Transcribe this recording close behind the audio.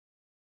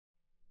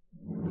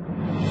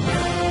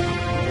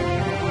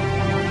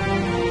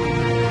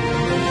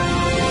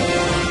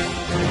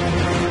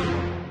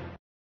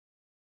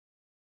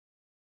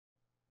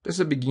is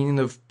the beginning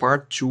of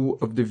part 2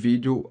 of the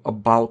video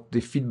about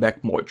the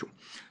feedback module.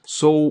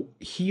 So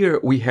here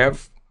we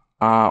have,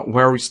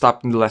 where we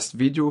stopped in the last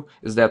video,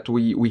 is that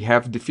we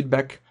have the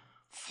feedback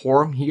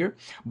form here,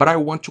 but I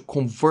want to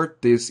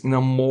convert this in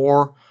a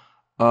more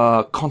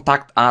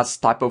contact us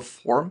type of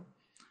form.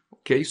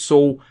 Okay,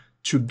 so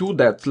to do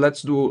that,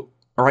 let's do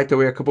right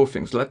away a couple of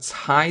things. Let's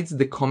hide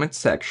the comment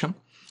section.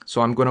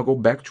 So I'm gonna go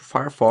back to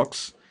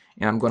Firefox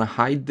and I'm gonna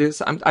hide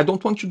this. I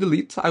don't want to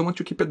delete, I want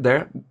to keep it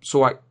there.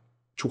 So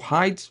to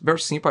hide, very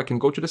simple, I can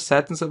go to the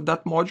settings of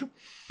that module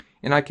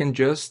and I can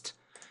just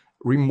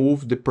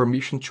remove the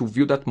permission to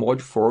view that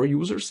module for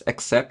users,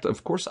 except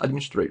of course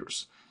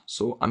administrators.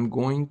 So I'm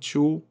going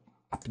to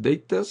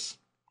update this.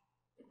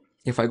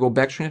 If I go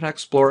back to Internet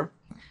Explorer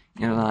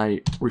and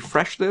I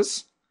refresh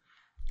this,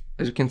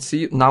 as you can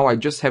see, now I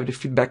just have the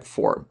feedback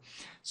form.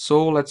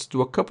 So let's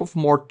do a couple of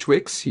more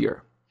tweaks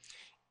here.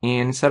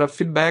 And instead of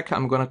feedback,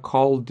 I'm going to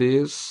call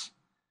this,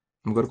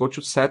 I'm going to go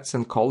to sets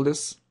and call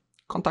this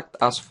contact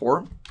us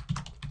form.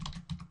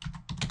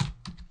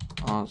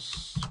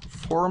 Us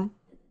form.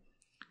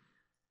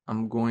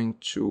 I'm going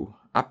to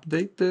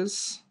update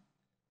this.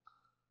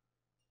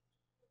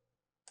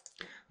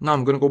 Now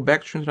I'm going to go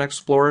back to Internet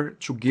Explorer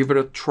to give it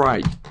a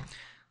try.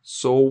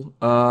 So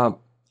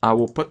I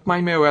will put my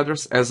email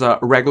address as a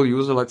regular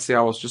user. Let's say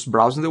I was just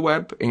browsing the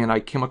web and I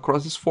came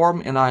across this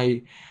form and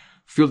I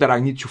feel that I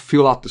need to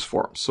fill out this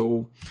form.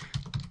 So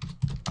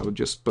I will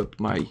just put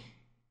my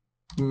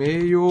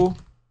email,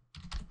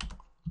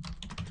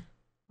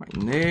 my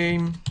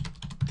name,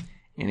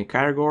 any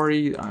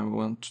category. I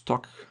want to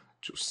talk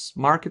to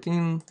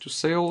marketing, to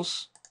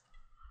sales.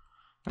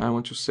 I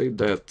want to say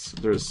that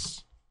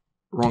there's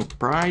wrong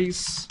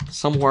price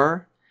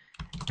somewhere,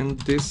 and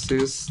this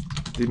is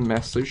the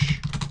message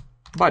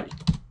body.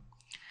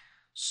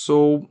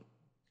 So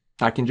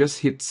I can just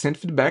hit send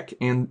feedback,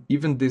 and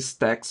even this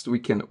text we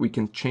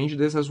can change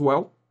this as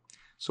well.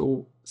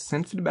 So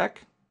send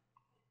feedback.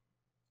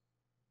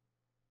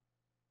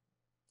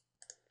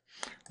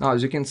 Now,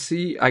 as you can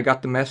see, I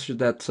got the message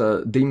that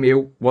the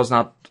email was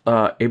not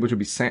able to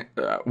be sent,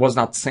 was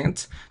not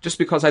sent, just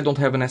because I don't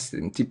have an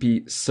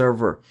SMTP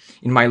server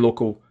in my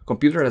local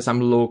computer. As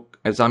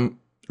I'm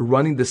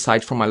running the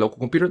site from my local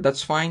computer,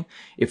 that's fine.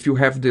 If you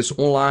have this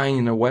online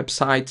in a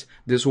website,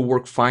 this will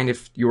work fine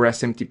if your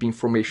SMTP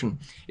information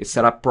is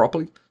set up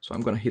properly. So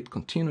I'm going to hit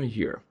continue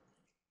here.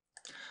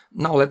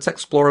 Now let's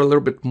explore a little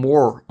bit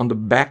more on the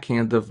back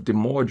end of the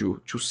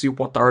module to see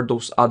what are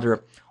those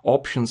other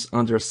options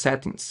under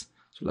settings.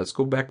 So let's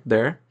go back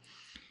there.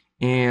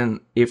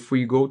 And if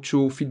we go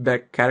to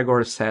feedback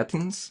category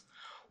settings,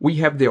 we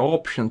have the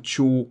option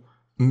to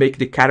make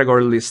the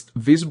category list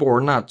visible or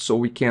not. So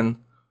we can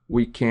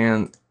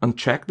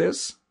uncheck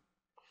this.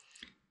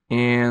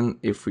 And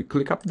if we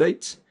click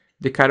update,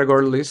 the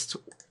category list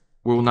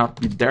will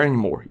not be there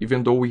anymore,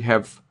 even though we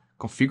have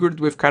configured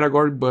with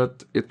category,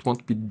 but it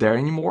won't be there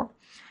anymore.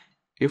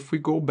 If we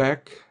go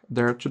back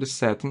there to the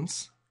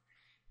settings,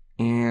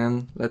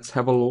 and let's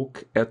have a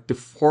look at the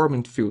form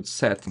and field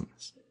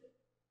settings.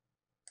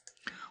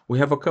 We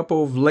have a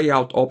couple of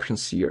layout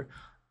options here.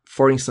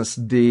 For instance,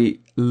 the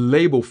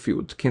label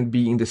field can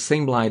be in the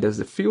same line as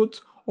the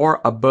field or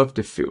above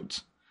the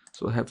field.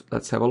 So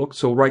let's have a look.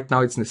 So right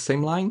now it's in the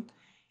same line.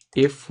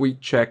 If we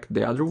check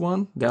the other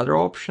one, the other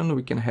option,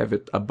 we can have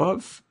it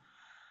above.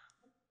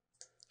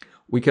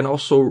 We can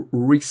also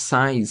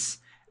resize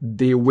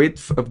the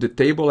width of the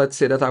table. Let's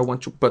say that I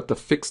want to put a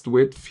fixed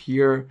width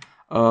here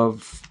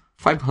of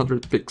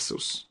 500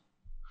 pixels.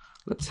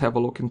 Let's have a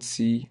look and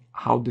see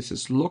how this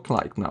is looking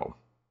like now.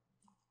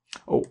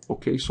 Oh,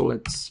 okay, so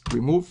let's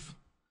remove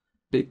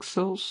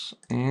pixels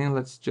and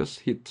let's just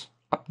hit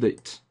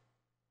update.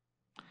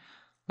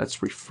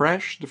 Let's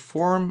refresh the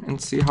form and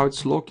see how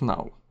it's looking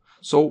now.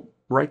 So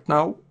right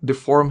now the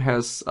form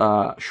has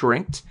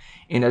shrinked,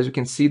 and as you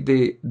can see,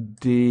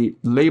 the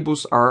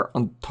labels are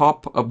on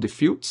top of the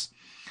fields.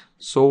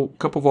 So a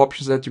couple of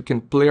options that you can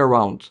play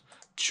around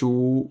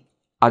to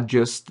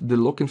adjust the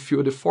look and feel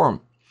of the form.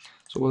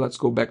 So let's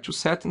go back to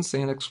settings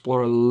and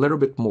explore a little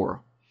bit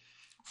more.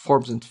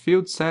 Forms and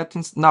field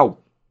settings. Now,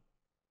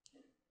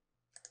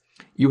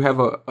 you have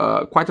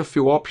quite a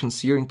few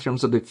options here in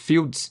terms of the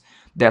fields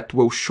that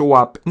will show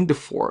up in the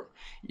form.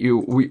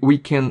 We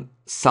can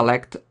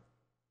select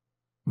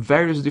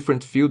various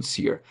different fields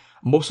here.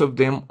 Most of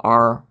them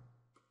are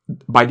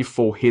by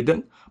default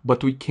hidden,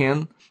 but we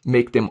can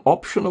make them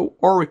optional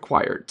or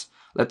required.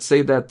 Let's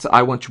say that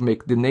I want to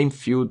make the name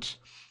field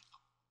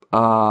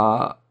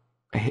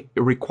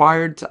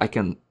required. I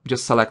can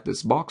just select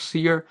this box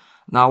here.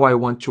 Now I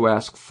want to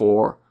ask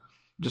for,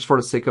 just for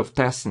the sake of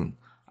testing,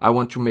 I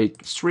want to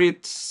make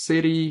street,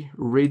 city,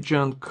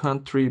 region,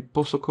 country,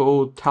 postal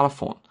code,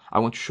 telephone. I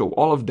want to show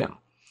all of them.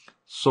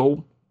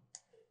 So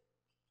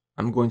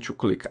I'm going to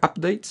click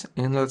update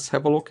and let's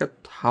have a look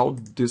at how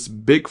this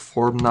big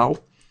form now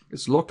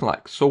is looking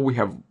like. So we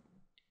have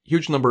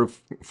huge number of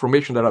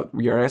information that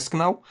we are asking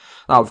now.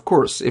 Now, of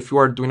course, if you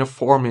are doing a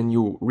form and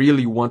you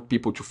really want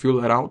people to fill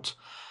that out,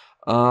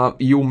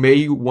 you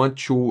may want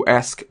to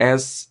ask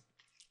as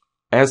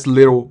as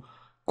little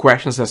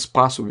questions as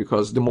possible,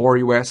 because the more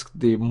you ask,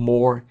 the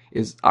more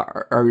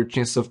are your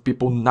chances of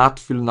people not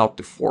filling out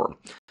the form.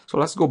 So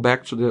let's go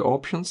back to the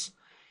options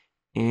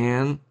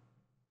and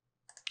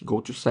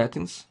go to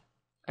settings.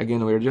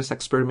 Again, we're just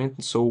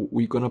experimenting, so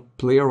we're gonna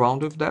play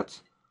around with that.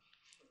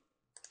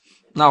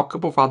 Now, a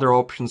couple of other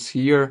options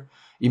here.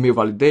 Email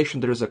validation,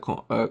 there's a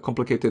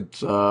complicated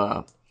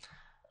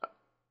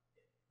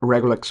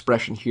regular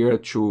expression here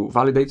to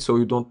validate, so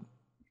you don't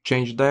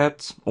change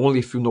that. Only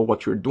if you know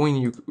what you're doing,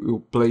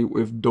 you play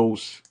with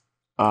those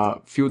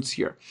fields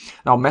here.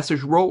 Now,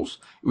 message rows,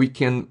 we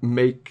can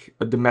make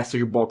the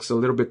message box a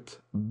little bit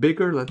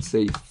bigger, let's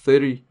say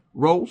 30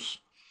 rows.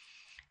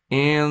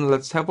 And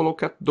let's have a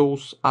look at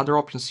those other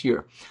options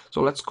here.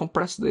 So let's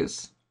compress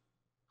this.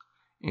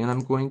 And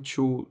I'm going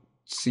to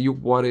see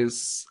what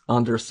is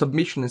under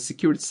submission and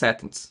security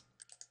settings.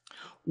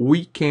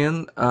 We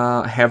can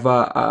have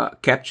a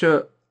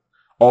CAPTCHA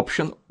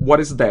option. What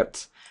is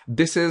that?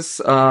 This is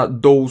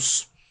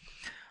those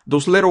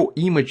little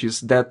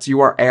images that you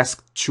are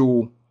asked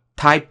to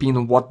type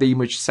in what the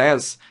image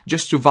says,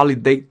 just to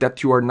validate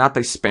that you are not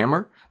a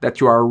spammer, that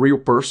you are a real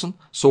person.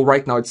 So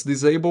right now it's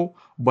disabled,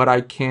 but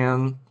I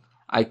can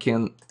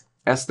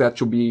ask that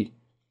to be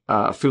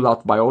filled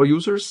out by all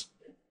users.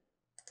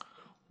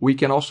 We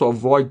can also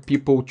avoid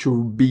people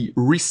to be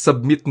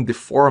resubmitting the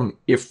form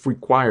if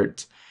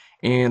required,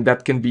 and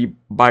that can be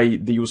by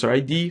the user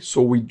ID,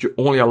 so we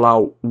only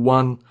allow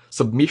one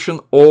submission,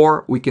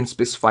 or we can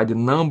specify the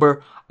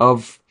number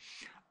of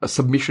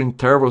submission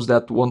intervals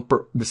that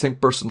the same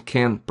person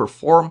can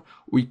perform.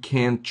 We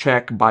can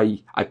check by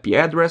IP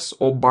address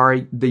or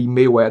by the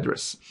email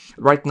address.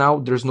 Right now,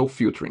 there's no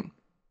filtering.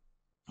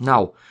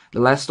 Now,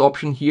 the last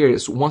option here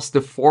is once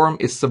the form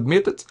is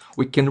submitted,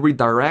 we can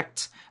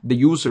redirect the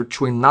user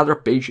to another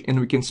page, and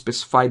we can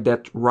specify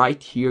that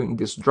right here in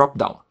this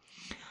drop-down.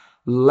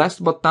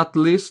 Last but not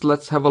least,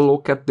 let's have a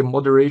look at the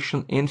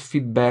moderation and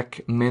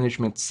feedback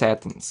management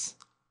settings.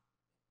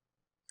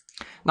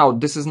 Now,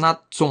 this is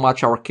not so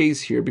much our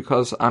case here,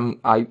 because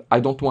I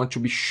don't want to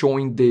be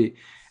showing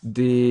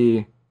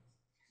the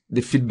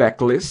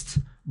feedback list,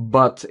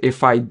 but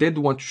if I did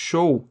want to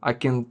show, I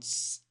can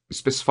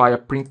specify a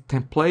print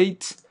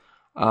template,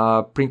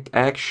 print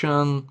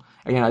action.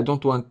 Again, I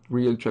don't want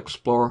really to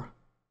explore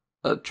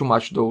too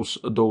much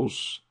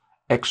those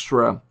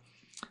extra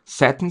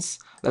settings.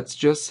 Let's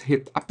just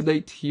hit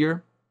update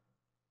here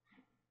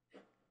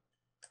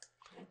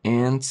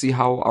and see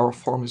how our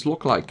forms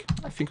look like.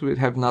 I think we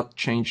have not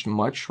changed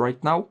much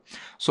right now.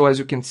 So as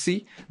you can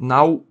see,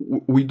 now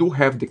we do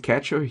have the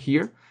catcher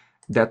here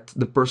that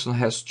the person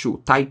has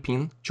to type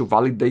in to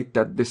validate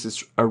that this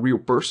is a real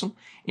person.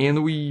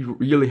 And we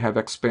really have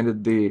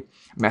expanded the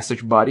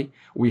message body.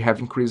 We have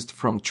increased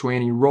from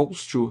 20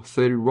 rows to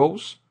 30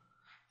 rows.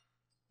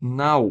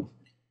 Now,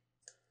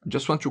 I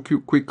just want to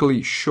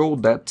quickly show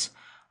that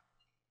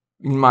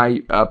in my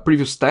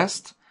previous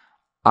test,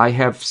 I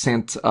have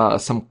sent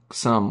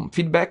some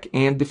feedback,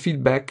 and the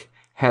feedback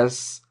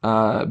has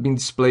been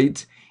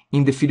displayed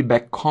in the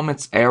feedback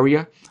comments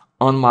area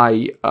on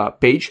my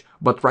page,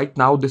 but right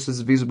now this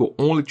is visible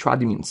only to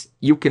admins.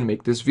 You can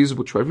make this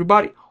visible to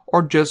everybody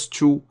or just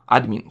to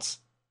admins.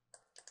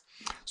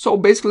 So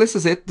basically this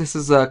is it. This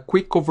is a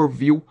quick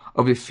overview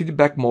of the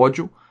feedback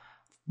module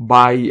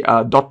by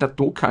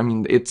DotNetNuke. I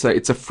mean, it's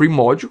a free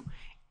module,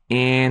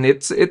 and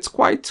it's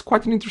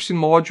quite an interesting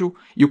module.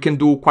 You can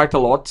do quite a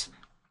lot.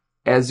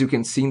 As you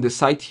can see in the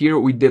site here,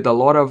 we did a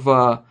lot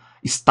of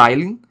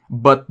styling,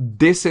 but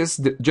this is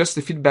just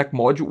the feedback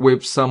module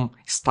with some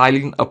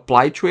styling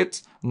applied to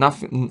it.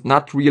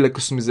 Not really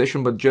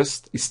customization, but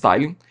just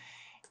styling.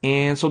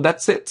 And so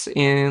that's it.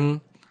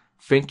 And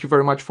thank you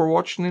very much for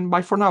watching, and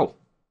bye for now.